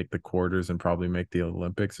game, they make the quarters and probably make the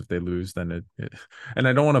Olympics. If they lose, then and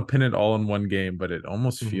I don't want to pin it all in one game, but it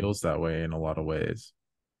almost Mhm. feels that way in a lot of ways.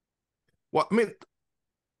 Well, I mean,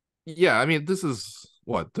 yeah, I mean, this is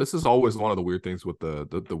always one of the weird things with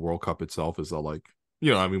the World Cup itself is that like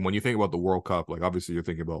I mean, when you think about the World Cup, like obviously you're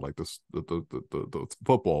thinking about like this the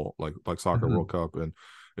football like soccer World Hmm. Cup, and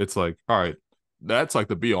it's like all right, that's like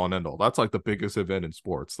the be all and end all. That's like the biggest event in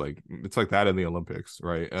sports. Like it's like that in the Olympics,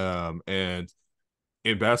 right? And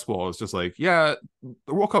in basketball, it's just like yeah,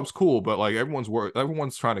 the World Cup's cool, but like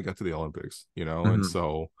everyone's trying to get to the Olympics, and Hmm.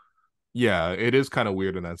 so yeah, it is kind of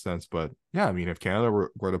weird in that sense, but yeah, I mean, if Canada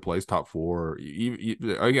were to place top four,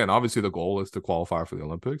 again, obviously the goal is to qualify for the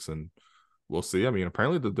Olympics, and we'll see. I mean,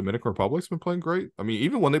 apparently the Dominican Republic's been playing great. I mean,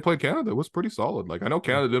 even when they played Canada, it was pretty solid. Like I know Yeah.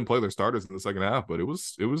 Canada didn't play their starters in the second half, but it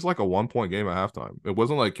was like a 1 point game at halftime. It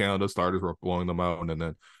wasn't like Canada starters were blowing them out, and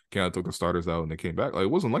then Canada took the starters out and they came back. Like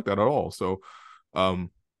it wasn't like that at all. So,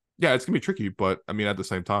 um, yeah, it's gonna be tricky, but I mean, at the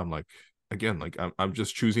same time, like again, like I'm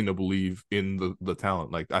just choosing to believe in the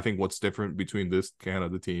talent. Like I think what's different between this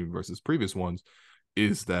Canada team versus previous ones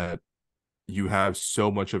is that you have so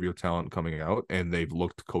much of your talent coming out, and they've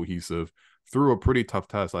looked cohesive through a pretty tough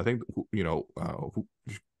test. I think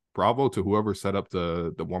bravo to whoever set up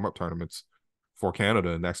the warm up tournaments for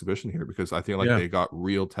Canada and the exhibition here because I feel like Yeah. they got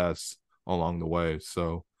real tests along the way.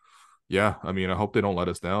 So yeah, I mean, I hope they don't let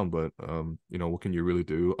us down, but what can you really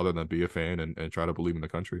do other than be a fan and try to believe in the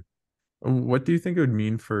country? What do you think it would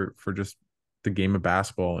mean for just the game of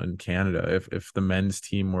basketball in Canada if the men's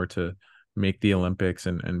team were to make the Olympics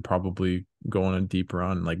and probably go on a deep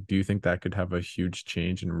run? Like, do you think that could have a huge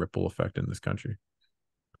change and ripple effect in this country?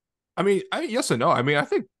 I mean, yes and no. I mean, I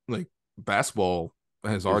think like basketball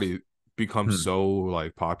has Is already become hmm. so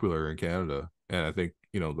like popular in Canada, and I think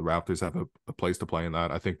the Raptors have a place to play in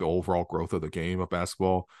that. I think the overall growth of the game of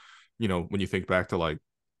basketball, when you think back to like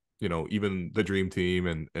even the Dream Team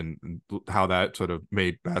and how that sort of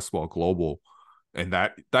made basketball global, and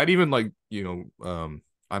that even like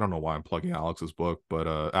I don't know why I'm plugging Alex's book, but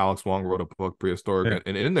Alex Wong wrote a book, Prehistoric, Yeah.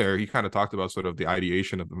 and in there he kind of talked about sort of the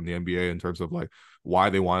ideation of the NBA in terms of like why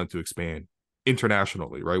they wanted to expand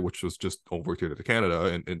internationally, right? Which was just over here to Canada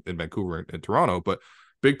and in Vancouver and Toronto, but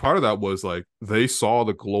big part of that was like they saw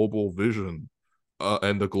the global vision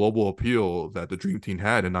and the global appeal that the Dream Team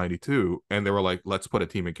had in '92, and they were like, let's put a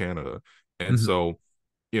team in Canada, and Hmm. so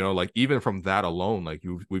like even from that alone, like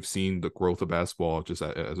we've seen the growth of basketball just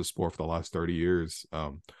as a sport for the last 30 years.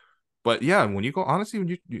 But yeah, when you go honestly, when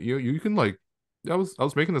you can like, I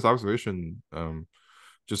was making this observation,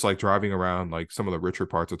 just like driving around like some of the richer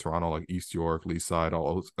parts of Toronto, like East York, Leaside, Side,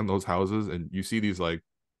 all those, and those houses, and you see these like,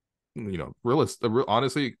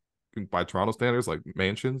 honestly, by Toronto standards, like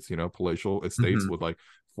mansions, palatial estates Hmm. with like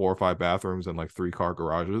 4 or 5 bathrooms and like 3-car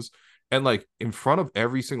garages. And like in front of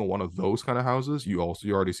every single one of those kind of houses, you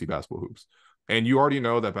already see basketball hoops. And you already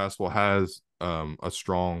know that basketball has a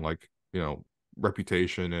strong like,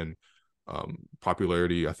 reputation and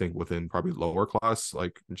popularity, I think, within probably lower class,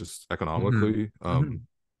 like just Hmm. economically, Hmm.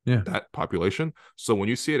 Yeah. that population. So when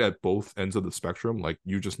you see it at both ends of the spectrum, like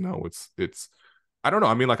you just know it's I don't know.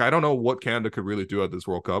 I mean, like I don't know what Canada could really do at this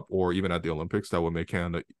World Cup or even at the Olympics that would make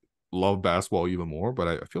Canada love basketball even more. But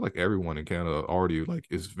I feel like everyone in Canada already like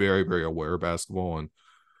is very, very aware of basketball. And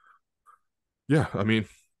yeah, I mean,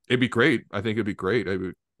 it'd be great. I think it'd be great. It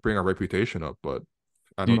would bring our reputation up. But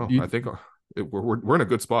I Do don't you, know. do I you think we're in a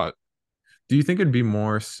good spot. do you think it'd be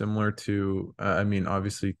more similar to, I mean,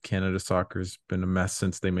 obviously Canada soccer's been a mess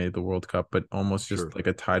since they made the World Cup, but almost just Sure. like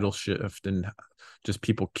a title shift and just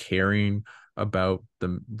people caring about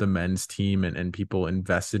the men's team and people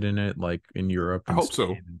invested in it, like in Europe I and hope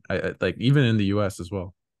so. Spain, like even in the US as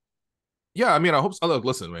well. Yeah, I mean, I hope so. Look,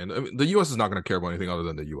 listen, man. I mean, the U.S. is not going to care about anything other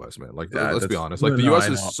than the U.S., man. Like, Yeah, let's be that's honest. Like, the no, U.S.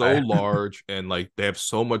 I is know. so large, and like they have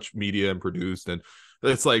so much media and produced, and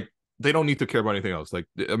it's like they don't need to care about anything else. Like,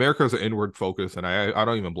 America is an inward focus, and I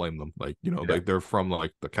don't even blame them. Like, Yeah. like they're from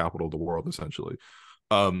like the capital of the world, essentially.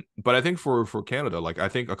 But I think for Canada, like, I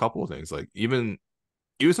think a couple of things, like even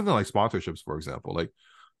something like sponsorships, for example, like,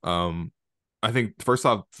 um, I think first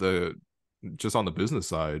off, the just on the business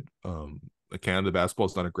side, Canada basketball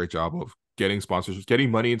has done a great job of getting sponsorships, getting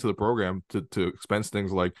money into the program to expense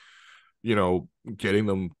things like, you know, getting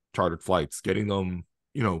them chartered flights, getting them,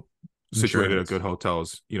 you know, situated at good Insurance.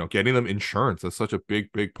 hotels, getting them insurance. That's such a big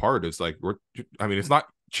part. It's like I mean, it's not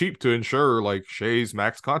cheap to insure like Shea's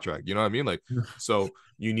max contract. You know what I mean? Like, so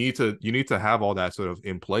you need to have all that sort of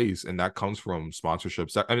in place, and that comes from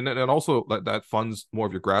sponsorships. I mean, and also that funds more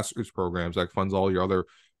of your grassroots programs, that funds all your other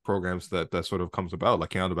programs that sort of comes about. Like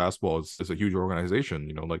Canada Basketball is a huge organization,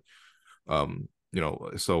 like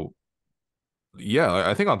so yeah,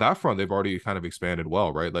 I think on that front they've already kind of expanded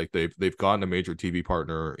well, right? Like they've gotten a major TV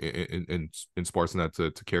partner in Sportsnet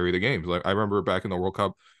to carry the games. Like I remember back in the World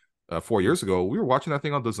Cup 4 years ago, we were watching that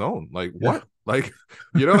thing on the Zone. Like Yeah. what? Like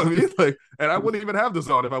you know what I mean? Like, and I wouldn't even have the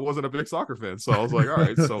Zone if I wasn't a big soccer fan. So I was like, all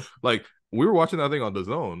right, so like we were watching that thing on the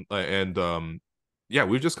Zone, and yeah,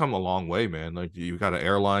 we've just come a long way, man. Like you got an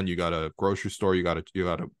airline, you got a grocery store, you got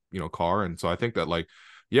a car, and so I think that like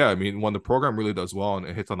yeah, I mean, when the program really does well and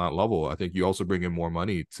it hits on that level, I think you also bring in more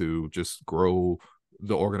money to just grow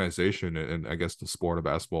the organization and I guess the sport of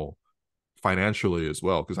basketball financially as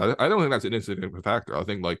well. Because I don't think that's an insignificant factor. I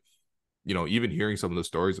think like, even hearing some of the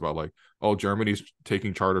stories about like, oh, Germany's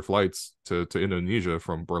taking charter flights to Indonesia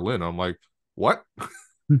from Berlin. I'm like, what?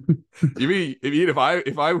 You mean if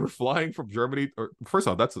I were flying from Germany, or first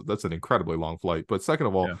off, that's an incredibly long flight. But second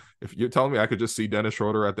of all, Yeah. if you're telling me I could just see Dennis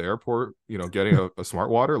Schroeder at the airport, getting a smart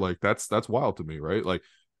water, like that's wild to me, right? Like,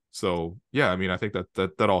 so yeah, I mean, I think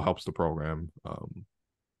that all helps the program.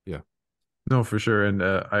 Yeah, No, for sure. And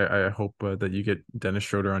I hope that you get Dennis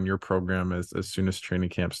Schroeder on your program as soon as training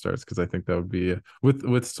camp starts, because I think that would be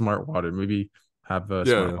with Smart Water. Maybe have yeah,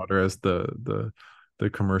 Smart yeah. Water as the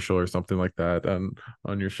commercial or something like that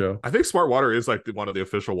on your show. I think smart water is like one of the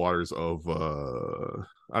official waters of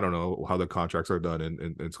I don't know how the contracts are done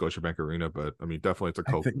in Scotiabank Arena, but I mean definitely it's a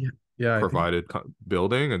I Coke think yeah, I think provided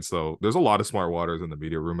building, and so there's a lot of smart waters in the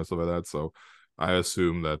media room and stuff like that. So I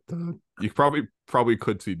assume that you probably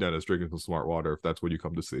could see Dennis drinking some smart water if that's what you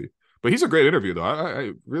come to see. But he's a great interview though.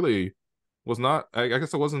 I really was not. I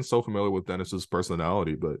guess I wasn't so familiar with Dennis's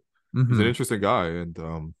personality, but he's an hmm interesting guy,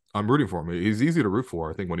 and I'm rooting for him. He's easy to root for.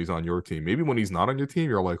 I think when he's on your team, maybe when he's not on your team,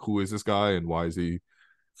 you're like, who is this guy and why is he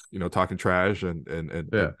talking trash and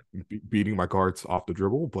yeah. beating my guards off the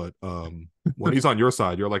dribble. But when he's on your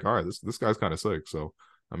side, you're like, all right, this guy's kind of sick. So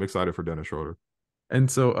I'm excited for Dennis Schroeder. And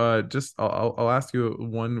so just I'll ask you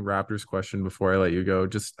one Raptors question before I let you go.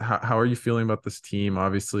 Just how are you feeling about this team?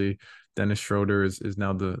 Obviously, Dennis Schroeder is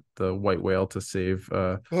now the white whale to save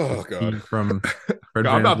Oh this God. team from Fred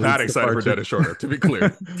I'm not that VanVleet's excited for departure. Dennis Schroeder, to be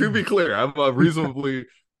clear. To be clear, I'm a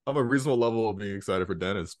reasonable level of being excited for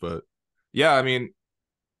Dennis, but yeah, I mean,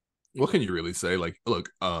 what can you really say? Like, look,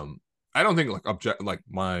 I don't think like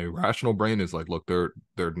my rational brain is like, look, they're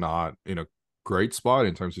not in a great spot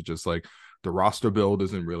in terms of just like the roster build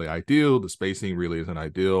isn't really ideal, the spacing really isn't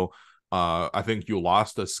ideal. I think you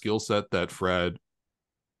lost a skill set that Fred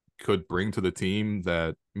could bring to the team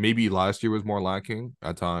that maybe last year was more lacking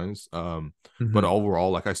at times. But hmm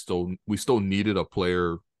overall, like we still needed a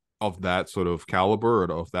player of that sort of caliber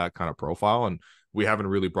or of that kind of profile, and we haven't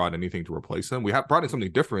really brought anything to replace him. We have brought in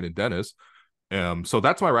something different in Dennis. So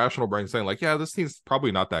that's my rational brain saying like, yeah, this team's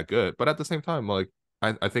probably not that good. But at the same time, like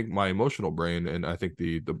I think my emotional brain and I think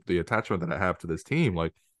the attachment that I have to this team,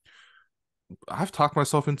 like I've talked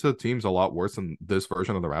myself into teams a lot worse than this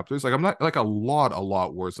version of the Raptors. Like I'm not like a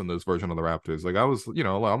lot worse than this version of the Raptors. Like I was,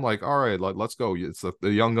 I'm like, all right, let's go. It's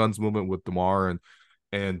the Young Guns movement with DeMar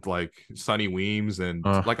and like Sonny Weems and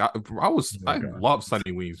Oh, like oh my I God. love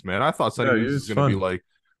Sonny Weems, man. I thought Sonny Yeah, it Weems was was gonna be fun. like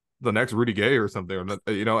the next Rudy Gay or something,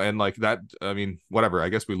 and like that. I mean, whatever. I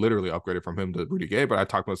guess we literally upgraded from him to Rudy Gay, but I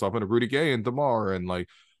talked myself into Rudy Gay and DeMar and like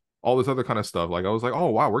all this other kind of stuff. Like I was like, oh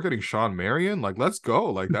wow, we're getting Sean Marion. Like let's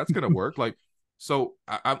go. Like that's gonna work. Like so,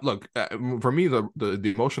 I look for me the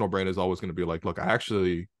emotional brain is always gonna be like, look, I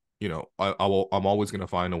actually. I'm always going to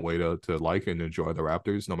find a way to like and enjoy the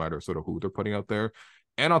Raptors, no matter sort of who they're putting out there.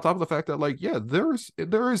 And on top of the fact that, like, yeah, there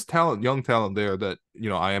is talent, young talent there that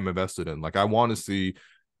I am invested in. Like, I want to see,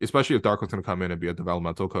 especially if Darko's going to come in and be a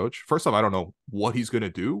developmental coach. First off, I don't know what he's going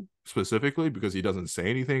to do specifically because he doesn't say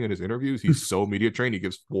anything in his interviews. He's so media trained; he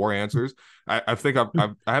gives four answers. I think I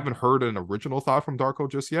haven't heard an original thought from Darko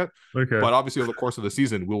just yet. Okay. But obviously, over the course of the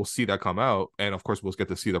season, we'll see that come out, and of course, we'll get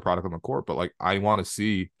to see the product on the court. But like, I want to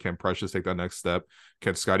see, can Precious take that next step?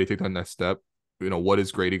 Can Scotty take that next step? What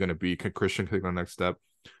is Grady going to be? Can Christian take that next step?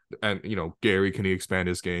 And Gary, can he expand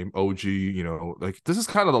his game? OG, like this is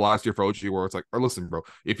kind of the last year for OG where it's like, or listen, bro,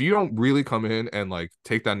 if you don't really come in and like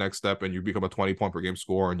take that next step and you become a 20-point per game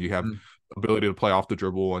scorer and you have ability to play off the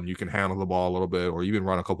dribble and you can handle the ball a little bit or even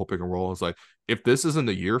run a couple pick and rolls, like if this isn't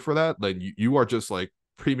the year for that, then you are just like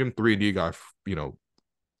premium 3D guy.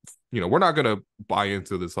 We're not gonna buy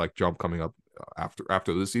into this like jump coming up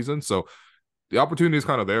after this season. So the opportunity is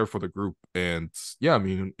kind of there for the group. And yeah, I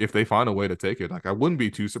mean, if they find a way to take it, like I wouldn't be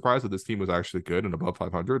too surprised if this team was actually good and above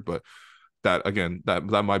 500. But that again, that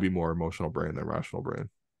might be more emotional brain than rational brain.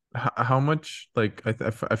 How much, like,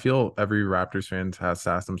 I feel every Raptors fan has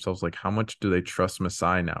to ask themselves, like, how much do they trust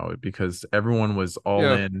Masai now? Because everyone was all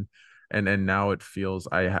Yeah, in, and now it feels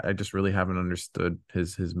I just really haven't understood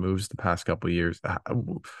his moves the past couple of years.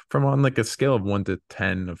 From on like a scale of 1 to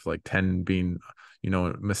 10, of like 10 being,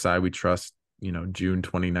 Masai we trust, June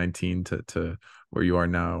 2019 to where you are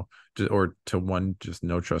now, or to 1 just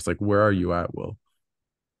no trust. Like, where are you at, Will?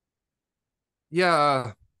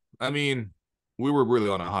 yeah. I mean, we were really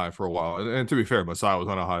on a high for a while, and to be fair, Masai was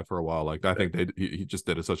on a high for a while. Like I think he just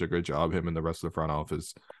did such a great job, him and the rest of the front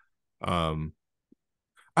office. Um,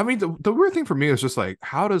 I mean, the weird thing for me is just like,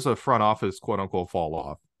 how does a front office quote unquote fall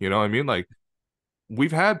off? You know what I mean? Like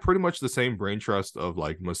we've had pretty much the same brain trust of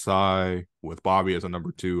like Masai with Bobby as a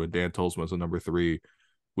number 2 and Dan Tolzman as a number 3.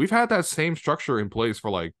 We've had that same structure in place for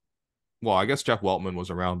like, well, I guess Jeff Weltman was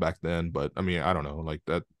around back then, but I mean, I don't know, like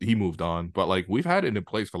that he moved on, but like we've had it in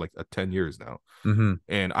place for like 10 years now. Mm-hmm.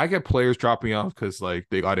 And I get players dropping off because like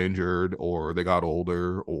they got injured or they got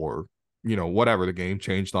older or whatever, the game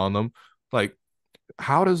changed on them. Like,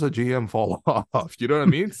 how does a GM fall off? You know what I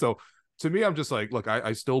mean? So to me, I'm just like, look,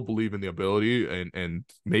 I still believe in the ability, and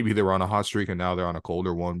maybe they were on a hot streak and now they're on a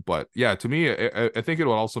colder one. But yeah, to me, I think it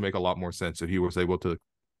would also make a lot more sense if he was able to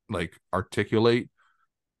like articulate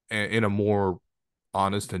in a more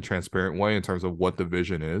honest and transparent way in terms of what the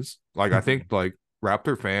vision is. Like I think like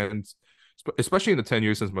Raptor fans, especially in the 10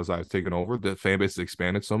 years since Masai's taken over, the fan base has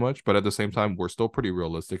expanded so much, but at the same time, we're still pretty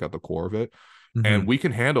realistic at the core of it. Mm-hmm. And we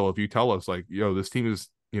can handle if you tell us like, this team is,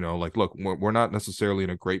 like, look, we're not necessarily in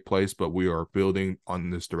a great place, but we are building on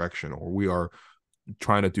this direction, or we are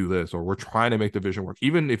trying to do this, or we're trying to make the vision work.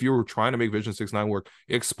 Even if you were trying to make Vision 6-9 work,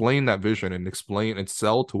 explain that vision and explain and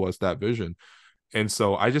sell to us that vision. And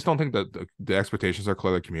so I just don't think that the expectations are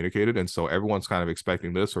clearly communicated. And so everyone's kind of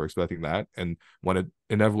expecting this or expecting that. And when it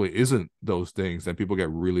inevitably isn't those things, then people get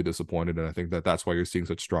really disappointed. And I think that that's why you're seeing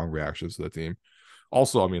such strong reactions to the team.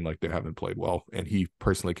 Also, I mean, like they haven't played well. And he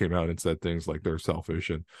personally came out and said things like they're selfish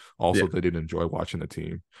and Yeah. also they didn't enjoy watching the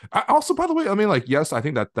team. Also, by the way, I mean, like, yes, I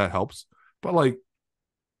think that helps. But like,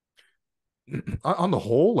 on the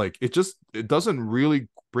whole, like it doesn't really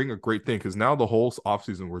bring a great thing because now the whole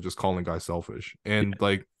offseason we're just calling guys selfish. And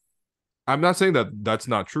like I'm not saying that that's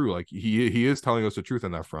not true. Like he is telling us the truth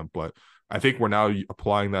on that front, but I think we're now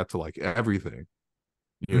applying that to like everything.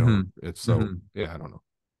 Mm-hmm. It's so Mm-hmm. yeah, I don't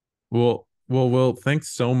know. Will, thanks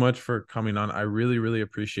so much for coming on. I really, really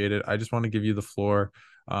appreciate it. I just want to give you the floor,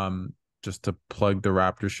 just to plug the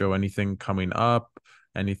Raptor show. Anything coming up,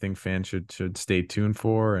 anything fans should stay tuned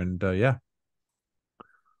for, and yeah.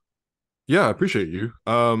 Yeah, I appreciate you.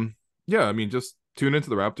 Yeah, I mean, just tune into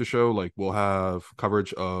the Raptor show. Like, we'll have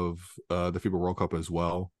coverage of the FIBA World Cup as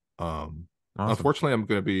well. Awesome. Unfortunately, I'm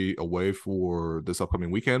going to be away for this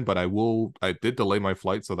upcoming weekend, but I did delay my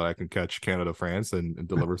flight so that I can catch Canada France and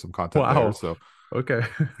deliver some content there. Wow. So Okay.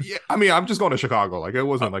 yeah, I mean, I'm just going to Chicago. Like, it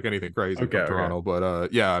wasn't like anything crazy Okay. from Okay. Toronto,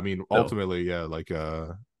 but yeah, I mean, Still. ultimately, yeah, like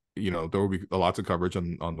there will be lots of coverage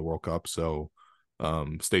on the World Cup. So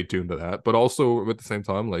stay tuned to that. But also at the same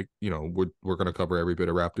time, like, we're gonna cover every bit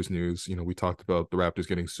of Raptors news. We talked about the Raptors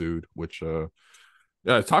getting sued, which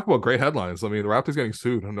yeah, talk about great headlines. I mean, the Raptors getting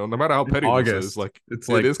sued, no matter how In petty this is, August. like It's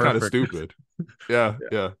it like is kind of perfect. stupid. Yeah, Yeah.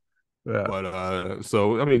 yeah. Yeah. But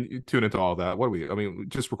so I mean, you tune into all that. What do we? I mean, we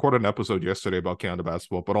just recorded an episode yesterday about Canada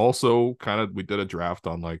basketball, but also kind of we did a draft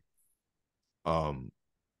on like um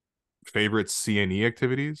favorite CNE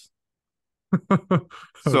activities. Okay.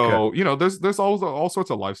 So, there's all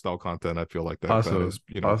sorts of lifestyle content I feel like that has, Awesome.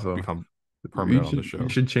 Awesome. become You permanent on the should you show.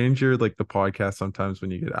 should change your like the podcast sometimes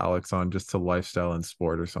when you get Alex on just to lifestyle and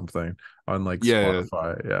sport or something on like Yeah,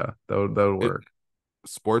 Spotify. Yeah, that would it work.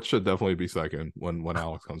 sports should definitely be second when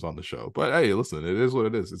Alex comes on the show. But hey, listen, it is what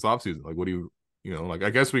it is. It's off season. Like, what do like? I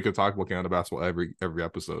guess we could talk about Canada basketball every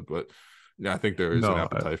episode, but yeah, I think there is an No,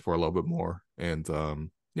 appetite for a little bit more. And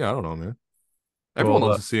yeah, I don't know, man. Everyone well,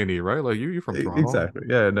 loves the CNE, right? Like you from Toronto. exactly.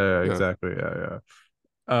 Yeah, no, Yeah. exactly. Yeah,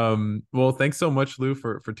 yeah. Well, thanks so much, Lou,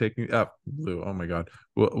 for taking Lou. Oh my God,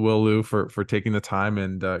 Will Lou for taking the time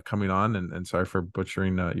and coming on, and sorry for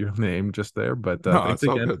butchering your name just there, but No, thanks it's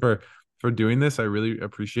all again good. for doing this. I really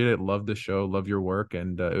appreciate it. Love the show, love your work,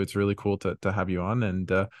 and it's really cool to have you on.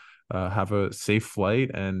 And have a safe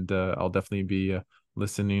flight. And I'll definitely be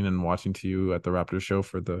listening and watching to you at the Raptors show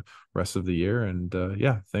for the rest of the year. And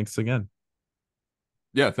yeah, thanks again.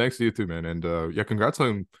 Yeah, thanks to you too, man. And yeah, congrats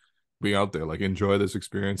on being out there. Like, enjoy this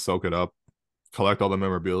experience, soak it up, collect all the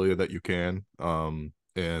memorabilia that you can.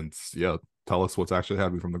 And yeah, tell us what's actually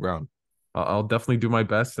happening from the ground. I'll definitely do my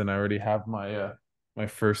best, and I already have my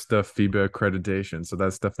first FIBA accreditation, so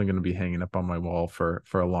that's definitely going to be hanging up on my wall for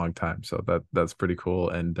a long time. So that's pretty cool.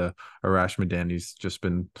 And Arash Madani's just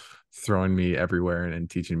been throwing me everywhere and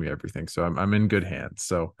teaching me everything, so I'm in good hands.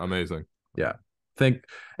 So Amazing. yeah,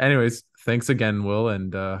 anyways, thanks again, Will,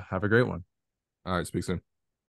 and have a great one. All right, speak soon.